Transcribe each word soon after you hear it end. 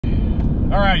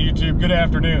All right, YouTube, good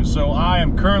afternoon. So I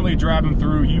am currently driving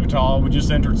through Utah. We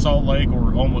just entered Salt Lake,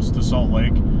 or almost to Salt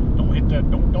Lake. Don't hit that,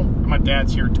 don't. My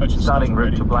dad's here touching stuff. Starting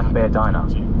route to Black Bear Diner.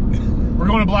 We're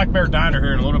going to Black Bear Diner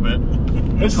here in a little bit.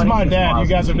 This is my dad. You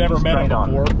guys have never met him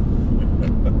before.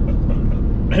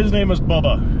 His name is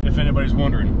Bubba, if anybody's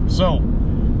wondering. So,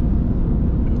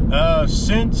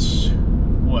 since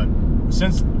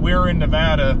we're in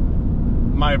Nevada,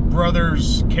 my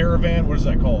brother's caravan, what is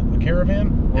that called? A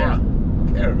caravan? Yeah.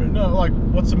 Caravan. No, like,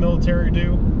 what's the military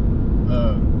do?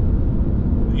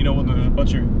 You know, when there's a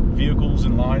bunch of vehicles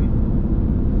in line?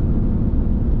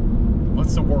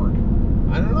 What's the word?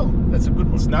 I don't know. That's a good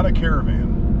one. It's not a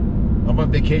caravan. I'm on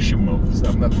vacation mode, so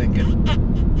I'm not thinking.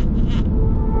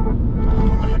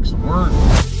 What the heck's the word?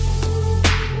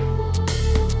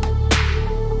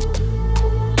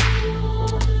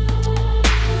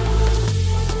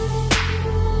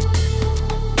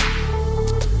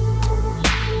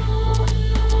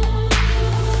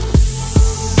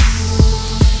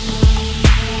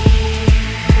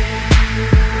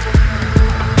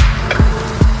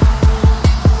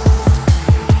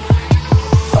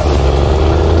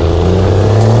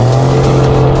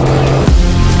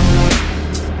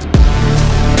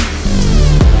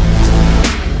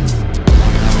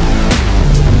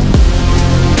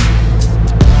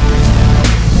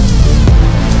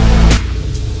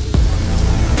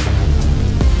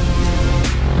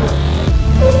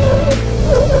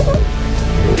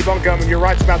 Coming, your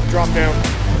right's about to drop down.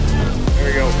 There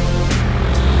we go.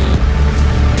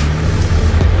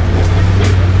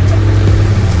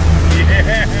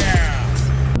 Yeah!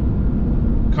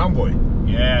 Convoy.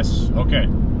 Yes, okay.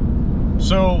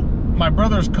 So, my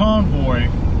brother's convoy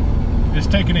is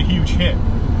taking a huge hit.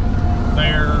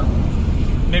 They're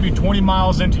maybe 20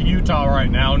 miles into Utah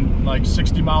right now, and like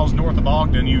 60 miles north of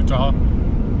Ogden, Utah.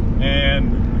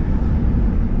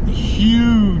 And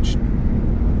huge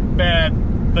bad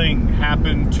thing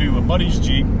happened to a buddy's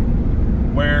Jeep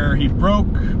where he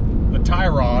broke the tie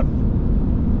rod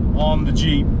on the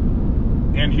Jeep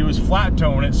and he was flat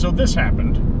towing it. So this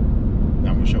happened. Now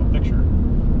I'm gonna show a picture.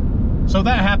 So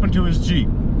that happened to his Jeep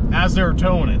as they were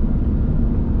towing it.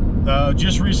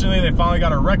 Just recently they finally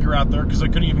got a wrecker out there because they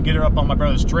couldn't even get it up on my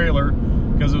brother's trailer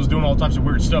because it was doing all types of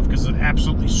weird stuff because it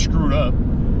absolutely screwed up.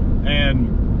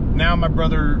 And now my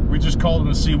brother, we just called them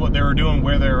to see what they were doing,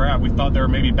 where they were at. We thought they were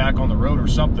maybe back on the road or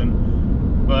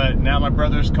something. But now my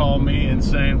brother's called me and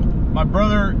saying, my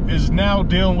brother is now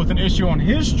dealing with an issue on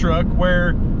his truck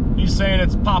where he's saying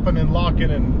it's popping and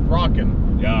locking and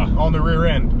rocking on the rear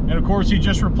end. And of course he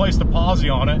just replaced the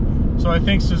posi on it. So I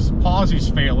think his posi's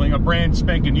failing, a brand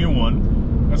spanking new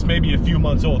one. That's maybe a few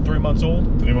months old, 3 months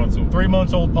old? 3 months old. 3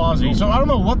 months old posi. So I don't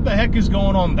know what the heck is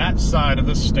going on that side of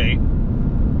the state.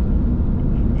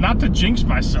 Not to jinx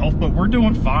myself, but we're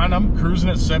doing fine. I'm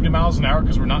cruising at 70 miles an hour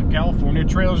because we're not in California.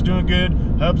 Trailer's doing good.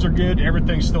 Hubs are good.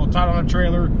 Everything's still tight on the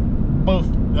trailer. Both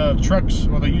trucks,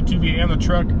 or the UTV and the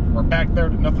truck, are back there.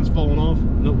 Nothing's falling off.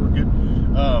 No, we're good.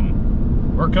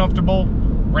 We're comfortable.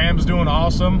 Ram's doing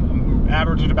awesome. I'm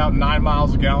averaging about 9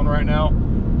 miles a gallon right now.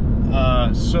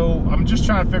 So I'm just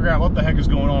trying to figure out what the heck is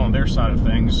going on their side of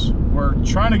things. We're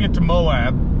trying to get to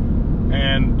MOAB,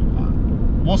 and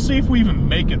we'll see if we even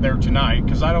make it there tonight,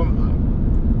 because I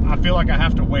feel like I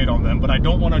have to wait on them, but I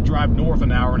don't want to drive north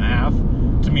an hour and a half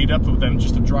to meet up with them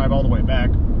just to drive all the way back.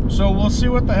 So we'll see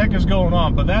what the heck is going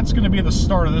on, but that's going to be the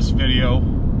start of this video.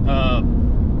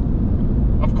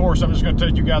 Of course, I'm just going to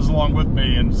take you guys along with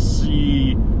me and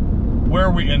see where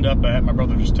we end up at. My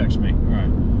brother just texted me. All right.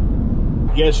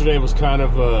 Yesterday was kind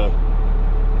of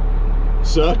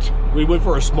sucked. We went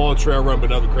for a small trail run, but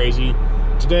nothing crazy.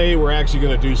 Today, we're actually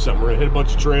going to do something. We're going to hit a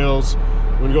bunch of trails.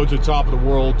 We're going to go to the top of the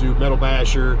world, do Metal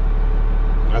Basher,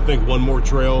 I think one more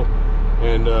trail,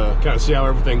 and kind of see how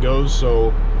everything goes.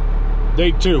 So, day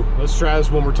 2, let's try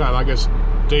this one more time. I guess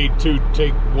day 2,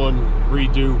 take 1,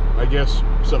 redo, I guess,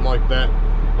 something like that.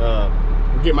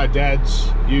 We're getting my dad's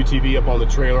UTV up on the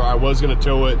trailer. I was going to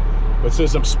tow it, but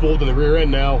since I'm spooled in the rear end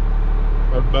now,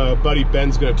 our buddy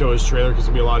Ben's going to tow his trailer because it's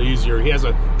going to be a lot easier. He has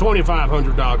a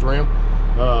 2500 Dodge Ram.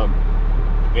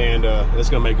 And it's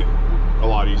gonna make it a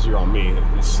lot easier on me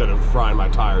instead of frying my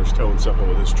tires towing something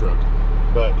with this truck.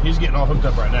 But he's getting all hooked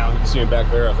up right now. You can see him back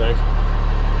there, I think.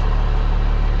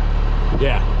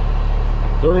 Yeah,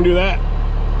 so we're gonna do that.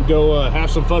 Go have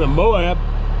some fun in MOAB.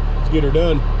 Let's get her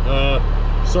done.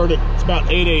 It's about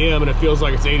 8 a.m. and it feels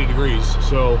like it's 80 degrees.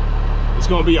 So it's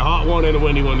gonna be a hot one and a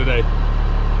windy one today.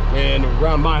 And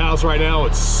around my house right now,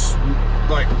 it's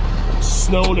like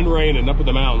snowing and raining up in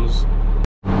the mountains.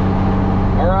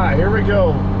 All right, here we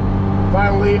go.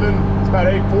 Finally leaving. It's about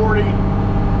 8:40.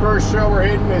 First show we're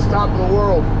hitting is top of the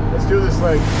world. Let's do this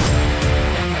thing.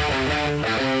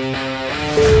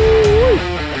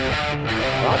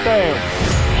 Hot damn.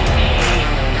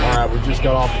 All right, we just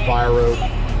got off the fire road.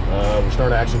 We're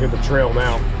starting to actually hit the trail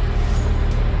now.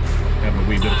 Having a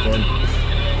wee bit of fun.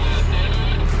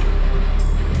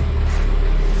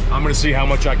 I'm gonna see how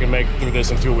much I can make through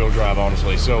this in two-wheel drive,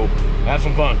 honestly. So have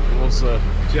some fun. Let's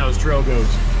see how this trail goes.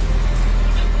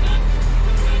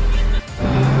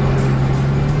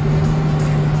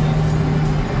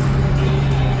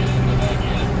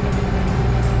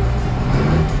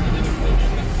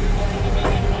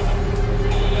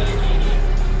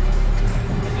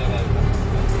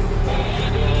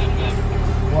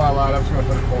 Well, I lied. I'm just gonna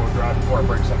put a four-wheel drive before I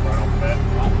break something right off the bat.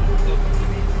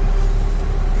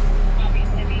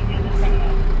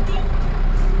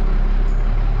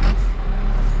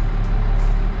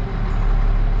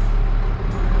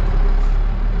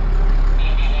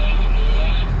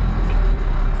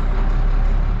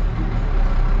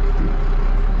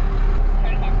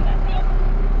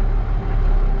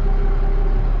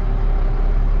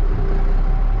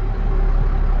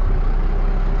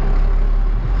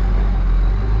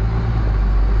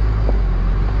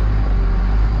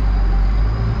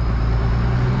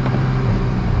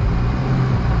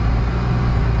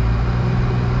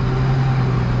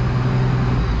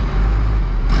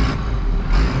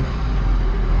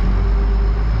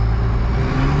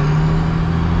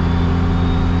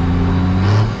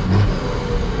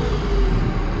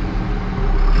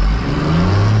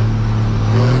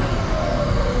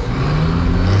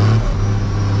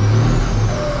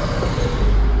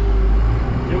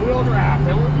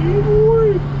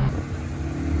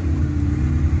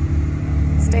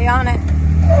 Stay on it.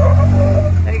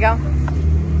 There you go.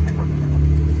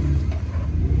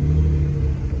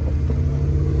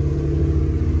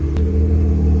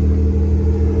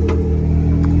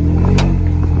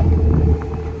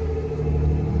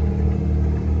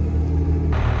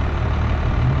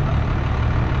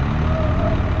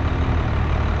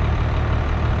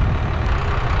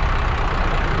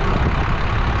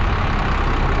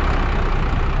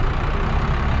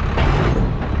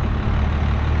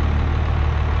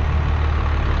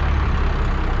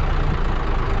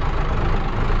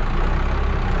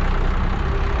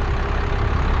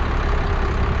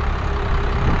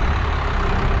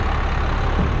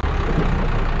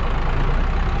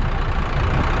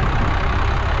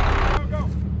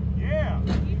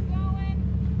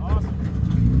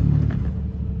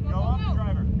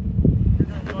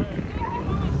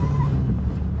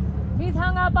 He's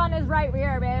hung up on his right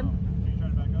rear, babe.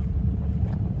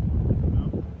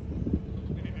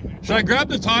 Should I grab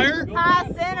the tire?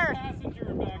 Center.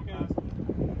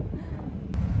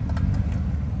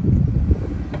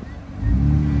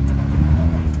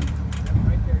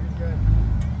 Right there, you're good.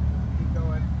 Keep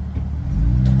going.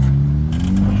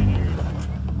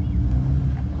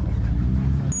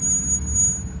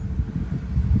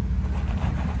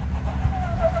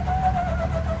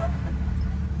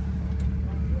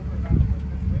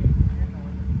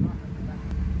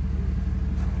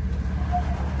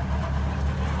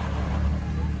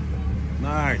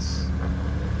 Nice.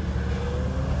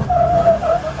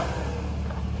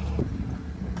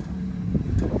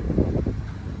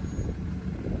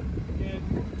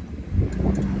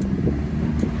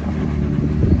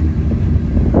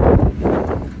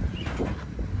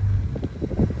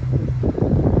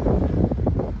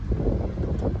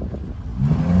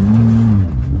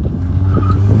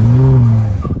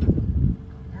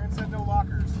 Aaron said no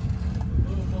lockers.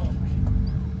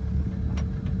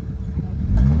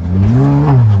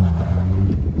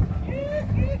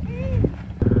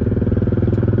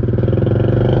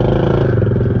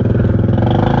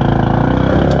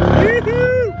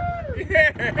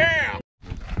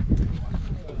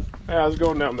 How's it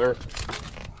going down there?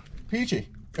 Peachy.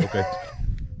 Okay.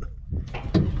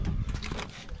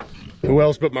 Who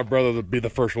else but my brother to be the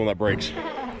first one that breaks?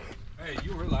 Hey,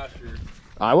 you were last year.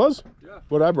 I was? Yeah.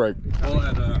 What'd I break? Well,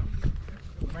 at the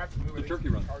turkey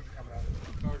run.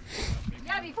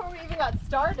 Yeah, before we even got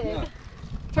started.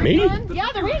 Yeah. Me? Yeah,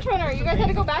 the range runner. You guys had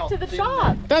to go back to the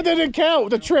shop. That didn't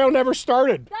count. The trail never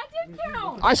started. That did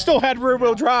count. I still had rear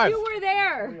wheel drive. You were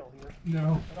there.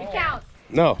 No. It counts.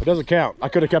 No, it doesn't count. I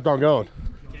could have kept on going.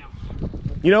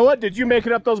 You know what? Did you make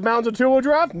it up those mountains in two-wheel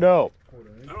drive? No.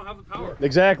 I don't have the power.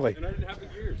 Exactly. And I didn't have the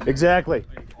gears. Exactly.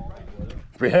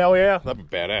 Hell yeah. That'd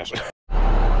be badass.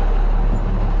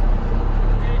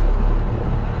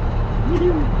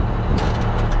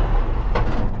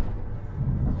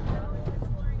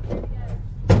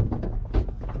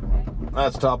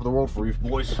 That's top of the world for you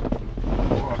boys.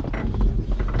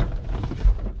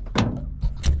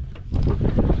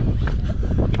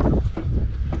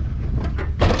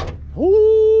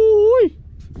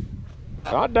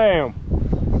 God damn.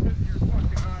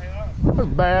 That's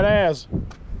badass.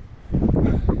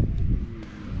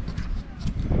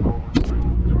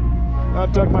 I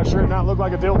tuck my shirt and not look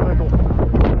like a dill pickle.